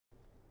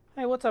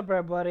Hey, what's up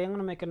everybody? I'm going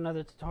to make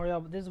another tutorial,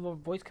 but this is about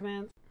voice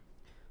commands.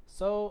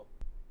 So,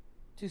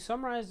 to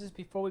summarize this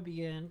before we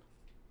begin,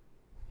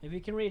 if you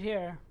can read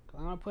here,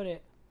 cause I'm going to put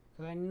it,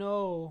 because I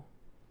know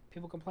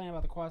people complain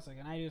about the Quadstick,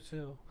 and I do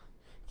too.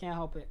 Can't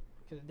help it,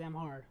 because it's damn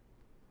hard.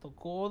 The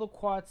goal of the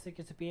Quadstick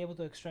is to be able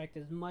to extract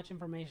as much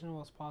information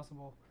as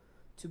possible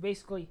to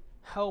basically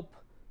help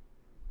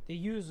the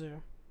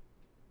user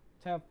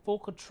to have full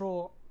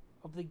control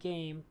of the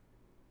game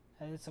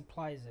as it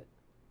supplies it.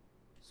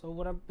 So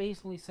what I'm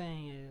basically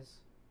saying is,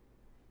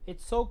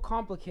 it's so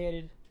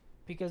complicated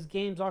because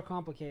games are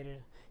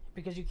complicated,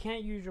 because you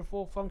can't use your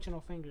full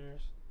functional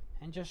fingers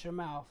and just your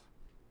mouth,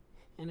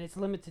 and it's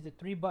limited to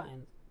 3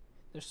 buttons.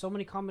 There's so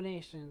many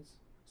combinations,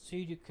 so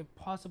you could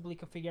possibly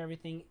configure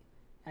everything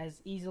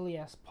as easily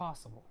as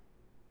possible.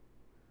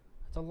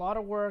 It's a lot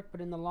of work,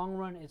 but in the long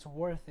run, it's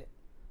worth it.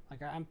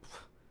 Like I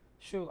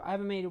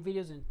haven't made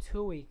videos in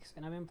 2 weeks,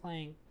 and I've been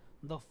playing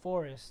The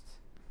Forest.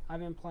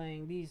 I've been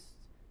playing these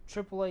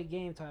AAA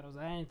game titles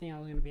I didn't think I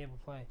was going to be able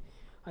to play.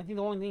 I think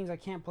the only things I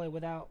can't play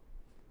with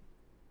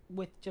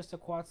just a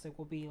quad stick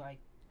will be like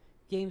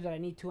games that I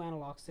need 2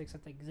 analog sticks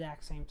at the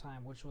exact same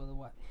time, which were the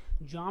what?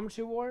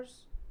 Geometry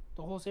Wars,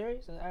 the whole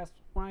series. That's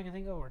one I can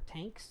think of, or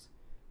Tanks.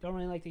 Don't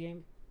really like the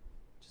game.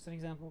 Just an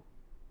example.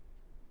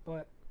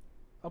 But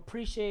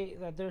appreciate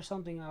that there's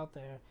something out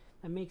there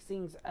that makes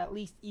things at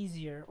least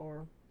easier,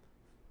 or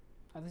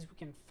at least we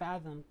can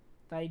fathom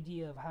the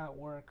idea of how it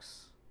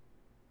works.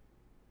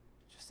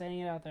 Just saying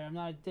it out there. I'm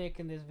not a dick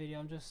in this video.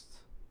 I'm just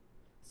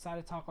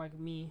decided to talk like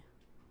me.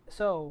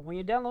 So when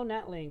you download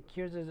NetLink,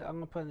 here's I'm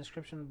gonna put in the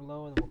description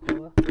below the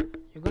Vocola.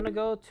 You're gonna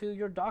go to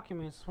your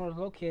documents where it's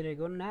located.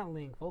 Go to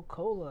NetLink,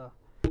 Vocola,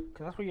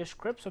 because that's where your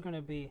scripts are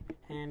gonna be,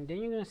 and then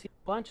you're gonna see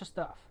a bunch of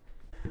stuff.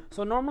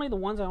 So normally the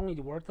ones I only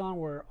worked on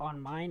were on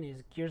mine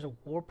is Gears of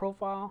War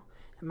profile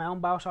and my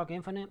own BioShock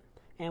Infinite.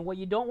 And what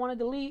you don't want to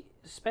delete,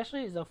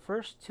 especially, is the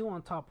first 2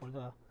 on top, or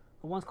the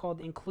ones called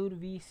include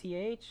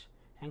VCH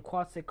and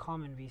Quadstick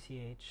common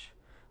VCH.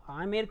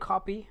 I made a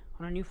copy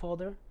on a new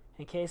folder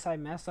in case I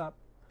mess up.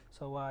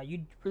 So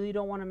you really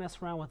don't want to mess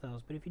around with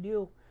those. But if you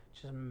do,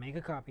 just make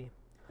a copy.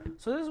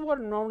 So this is what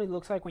it normally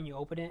looks like when you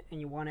open it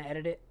and you want to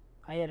edit it.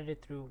 I edit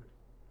it through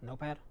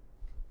Notepad.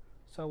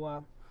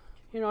 So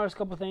you notice a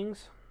couple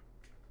things.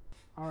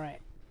 Alright.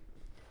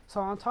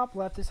 So on top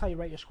left, this is how you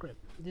write your script.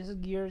 This is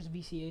Gears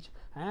VCH.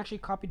 I actually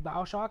copied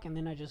BioShock and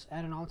then I just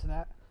added on to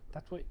that.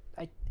 That's what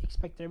I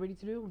expect everybody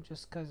to do,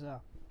 just because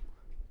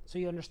so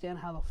you understand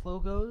how the flow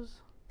goes,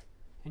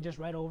 and just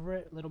write over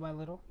it little by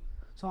little.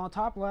 So on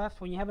top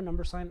left, when you have a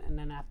number sign and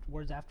then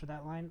words after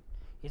that line,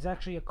 is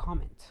actually a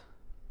comment.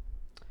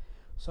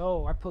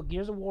 So I put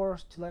Gears of War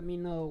to let me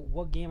know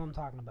what game I'm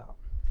talking about.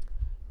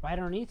 Right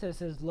underneath it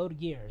says load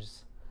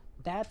gears.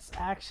 That's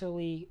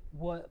actually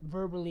what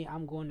verbally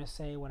I'm going to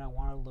say when I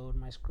want to load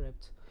my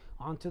script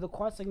onto the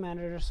Quadstick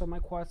manager, so my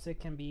Quadstick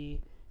can be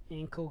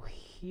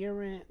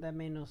incoherent. That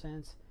made no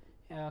sense.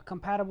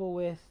 Compatible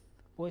with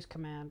voice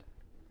command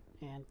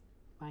and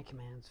my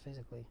commands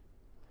physically.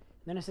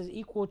 Then it says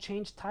equal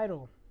change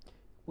title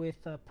with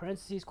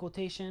parentheses,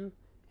 quotation,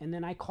 and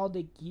then I called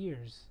it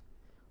gears.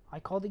 I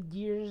called it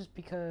gears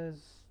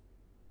because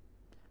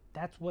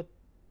that's what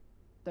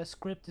the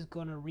script is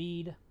going to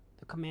read,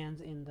 the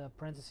commands in the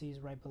parentheses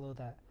right below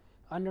that.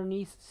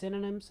 Underneath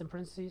synonyms and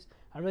parentheses,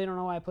 I really don't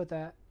know why I put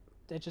that.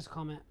 That's just a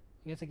comment.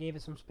 I guess I gave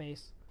it some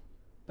space.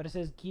 But it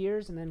says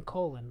gears and then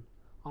colon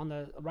on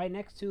the right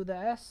next to the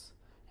S,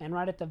 and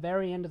right at the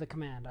very end of the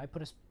command I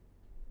put a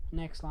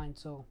next line,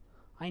 so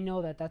I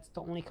know that that's the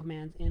only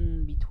command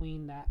in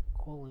between that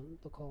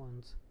the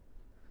colons.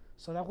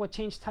 So that's what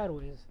change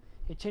title is.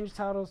 It changes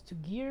titles to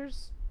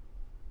gears.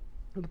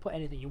 You can put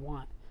anything you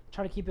want.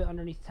 Try to keep it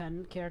underneath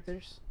 10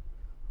 characters,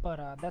 but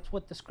that's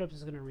what the script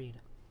is going to read.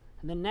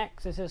 And then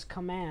next it says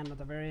command at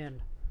the very end,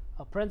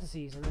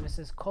 parentheses, and then it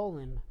says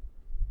colon,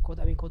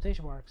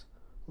 quotation marks,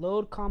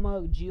 load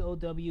comma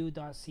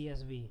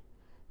GOW.CSV.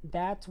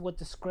 That's what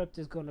the script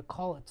is going to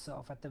call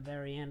itself at the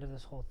very end of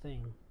this whole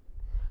thing.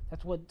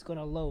 That's what's going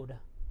to load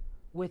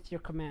with your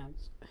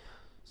commands.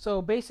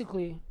 So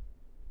basically,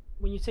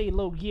 when you say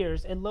load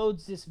gears, it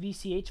loads this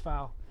VCH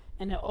file,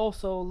 and it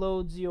also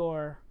loads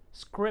your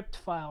script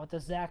file at the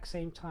exact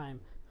same time.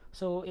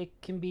 So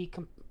it can be,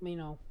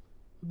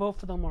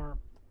 both of them are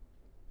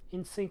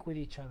in sync with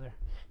each other.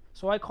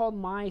 So I called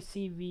my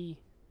CSV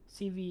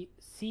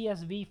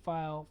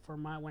file for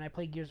when I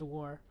play Gears of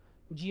War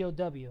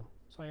GOW,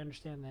 so I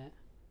understand that.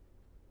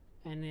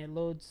 And it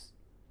loads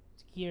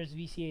Gears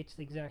VCH at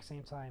the exact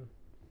same time.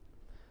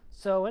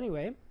 So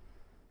anyway,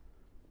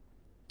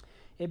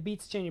 it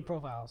beats changing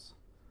profiles.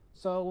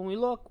 So when we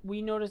look,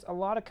 we notice a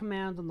lot of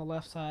commands on the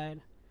left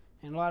side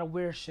and a lot of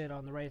weird shit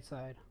on the right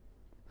side.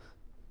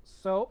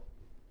 So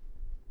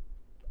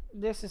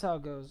this is how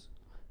it goes.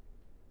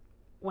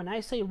 When I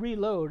say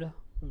reload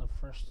on the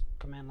first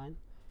command line,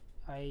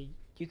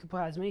 you can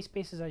put as many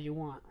spaces as you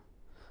want,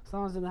 as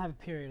long as it doesn't have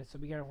a period. So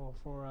be careful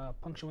for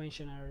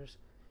punctuation errors.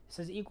 It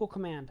says equal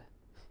command.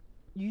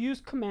 You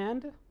use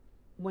command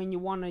when you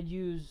want to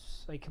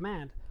use a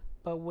command,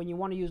 but when you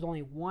want to use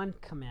only one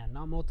command,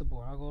 not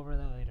multiple. I'll go over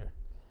that later.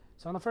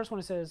 So on the first one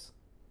it says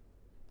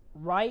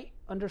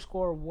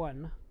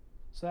write_1.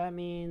 So that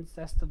means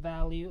that's the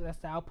value, that's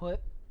the output.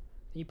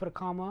 Then you put a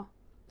comma,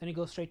 then it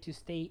goes straight to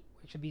state,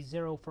 which should be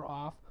 0 for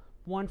off,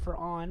 1 for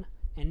on,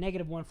 and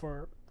 -1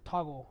 for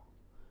toggle.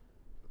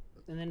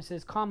 And then it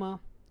says comma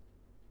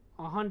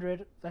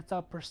 100. That's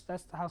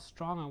how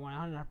strong I want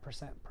it,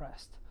 100%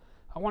 pressed.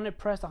 I want it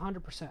pressed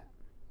 100%.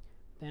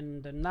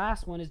 Then the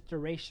last one is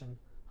duration.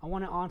 I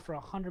want it on for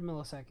 100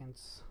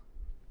 milliseconds.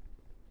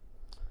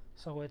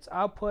 So it's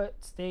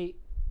output, state,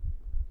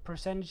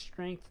 percentage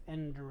strength,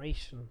 and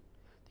duration.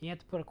 Then you have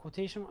to put a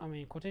quotation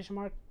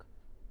mark,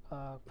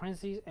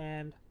 parentheses,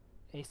 and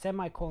a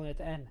semicolon at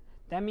the end.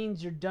 That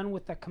means you're done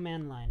with the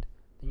command line.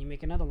 Then you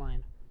make another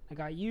line. I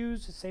got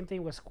use, same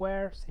thing with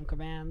square, same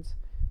commands.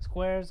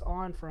 Squares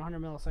on for 100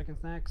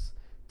 milliseconds next.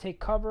 Take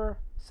cover,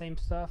 same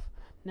stuff.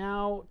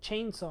 Now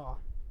chainsaw.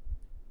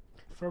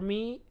 For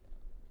me,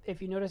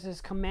 if you notice,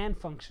 is command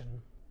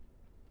function.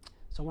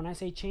 So when I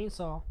say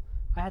chainsaw,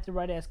 I have to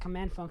write it as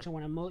command function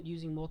when I'm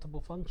using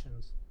multiple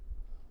functions.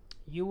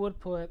 You would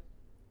put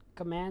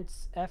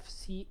commands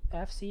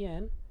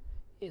FCN.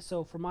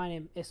 So for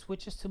mine, it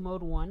switches to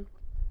mode 1,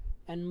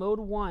 and mode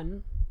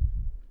 1,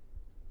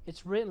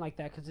 it's written like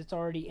that because it's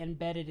already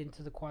embedded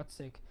into the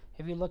Quadstick.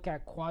 If you look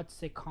at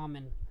Quadstick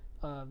common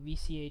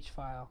VCH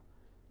file,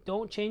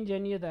 don't change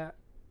any of that.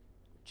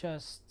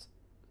 Just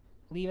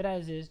leave it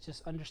as is.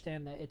 Just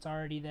understand that it's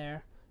already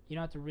there. You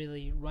don't have to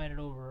really write it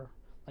over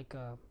like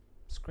a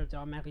script. It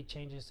automatically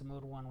changes to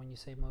mode 1 when you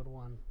say mode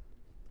 1.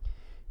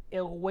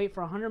 It'll wait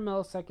for 100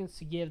 milliseconds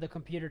to give the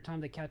computer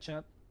time to catch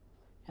up,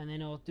 and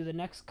then it'll do the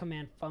next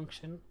command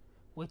function,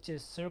 which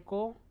is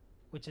circle,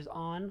 which is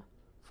on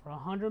for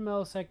 100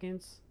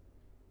 milliseconds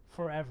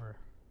forever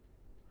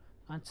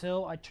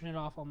until I turn it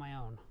off on my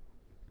own.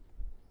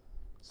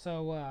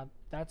 So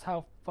that's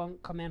how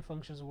command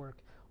functions work.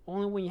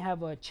 Only when you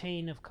have a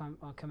chain of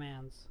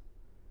commands.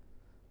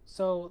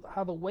 So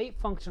how the wait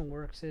function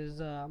works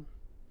is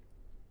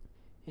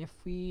if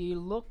we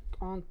look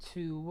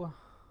onto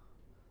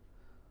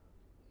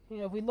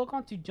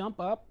jump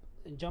up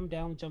and jump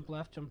down, jump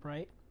left, jump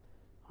right.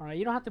 Alright,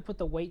 you don't have to put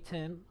the wait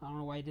 10. I don't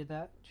know why I did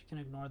that. You can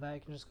ignore that.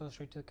 You can just go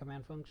straight to the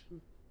command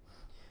function.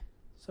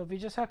 So if you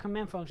just have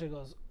command function, it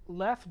goes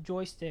left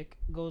joystick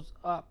goes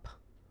up.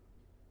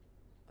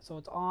 So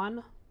it's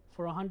on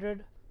for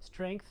 100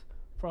 strength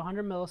for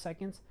 100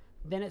 milliseconds.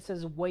 Then it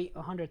says wait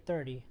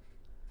 130.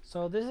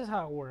 So this is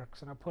how it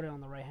works, and I'll put it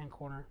on the right hand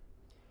corner.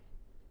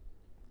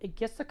 It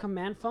gets the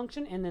command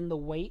function and then the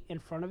wait in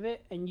front of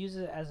it and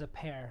uses it as a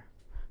pair.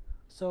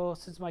 So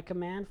since my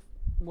command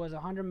was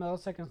 100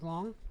 milliseconds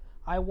long,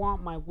 I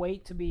want my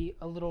wait to be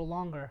a little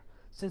longer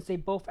since they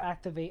both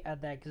activate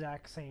at the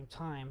exact same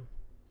time.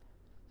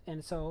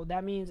 And so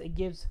that means it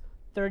gives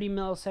 30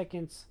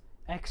 milliseconds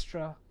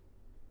extra.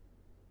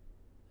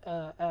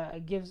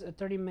 It gives a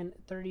 30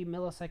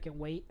 millisecond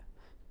wait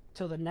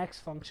till the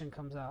next function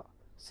comes out,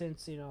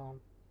 since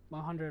 130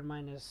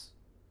 minus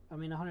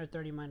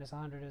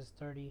 100 is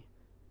 30.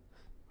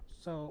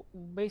 So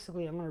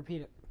basically, I'm going to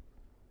repeat it.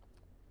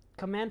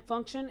 Command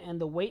function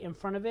and the wait in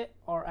front of it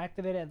are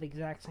activated at the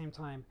exact same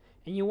time,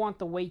 and you want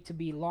the wait to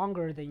be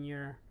longer than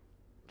your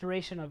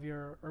duration of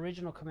your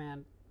original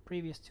command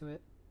previous to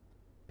it,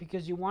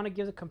 because you want to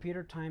give the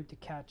computer time to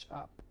catch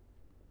up.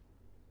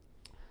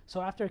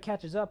 So after it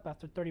catches up,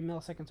 after 30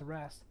 milliseconds of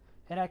rest,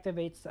 it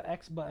activates the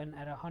X button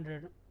at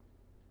 100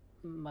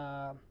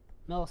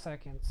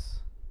 milliseconds.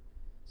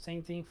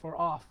 Same thing for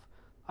off.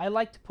 I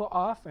like to put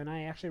off, and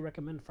I actually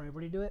recommend for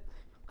everybody to do it,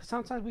 because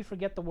sometimes we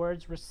forget the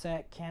words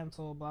reset,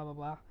 cancel, blah blah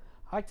blah.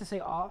 I like to say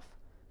off,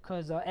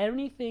 because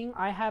anything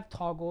I have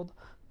toggled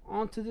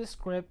onto this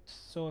script.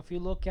 So if you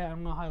look at,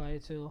 I'm going to highlight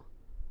it too,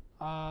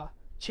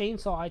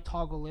 chainsaw, I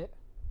toggle it,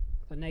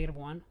 the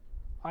 -1.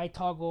 I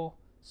toggle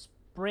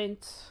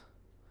sprint,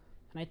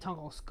 and I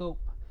toggle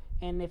scope.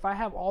 And if I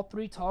have all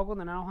three toggled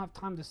and I don't have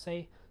time to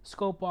say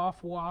scope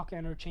off, walk,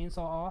 and or chainsaw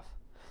off,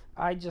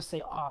 I just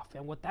say off.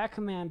 And what that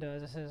command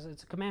does,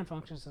 it's a command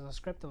function, so it's a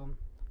script of them,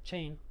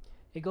 chain.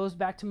 It goes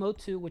back to mode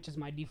 2, which is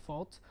my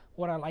default,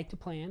 what I like to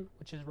play in,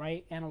 which is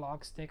right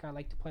analog stick. I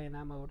like to play in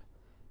that mode.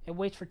 It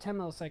waits for 10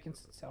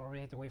 milliseconds, so I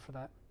already have to wait for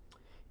that.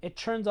 It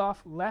turns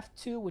off left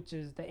 2, which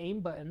is the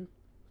aim button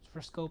for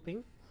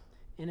scoping,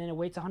 and then it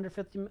waits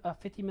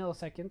 50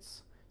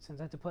 milliseconds, since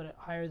I have to put it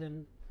higher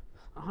than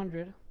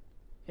 100.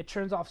 It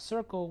turns off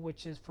circle,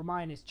 which is for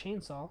mine is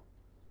chainsaw,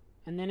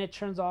 and then it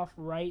turns off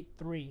right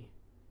 3,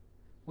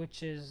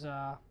 which is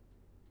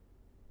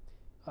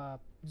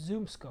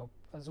zoom scope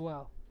as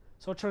well.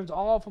 So it turns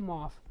all of them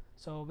off.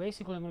 So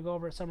basically, I'm going to go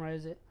over it,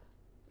 summarize it.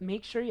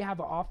 Make sure you have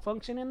an off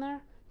function in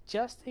there,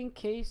 just in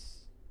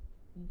case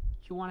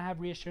you want to have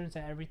reassurance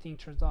that everything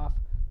turns off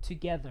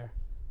together.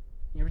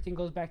 Everything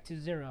goes back to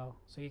 0,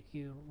 so you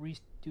can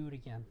redo it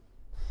again.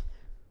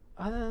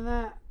 Other than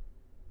that,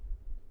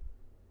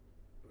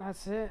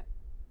 that's it.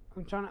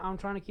 I'm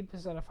trying to keep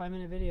this at a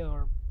 5-minute video,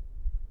 or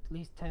at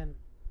least 10.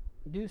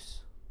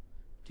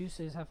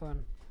 Deuces, have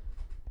fun.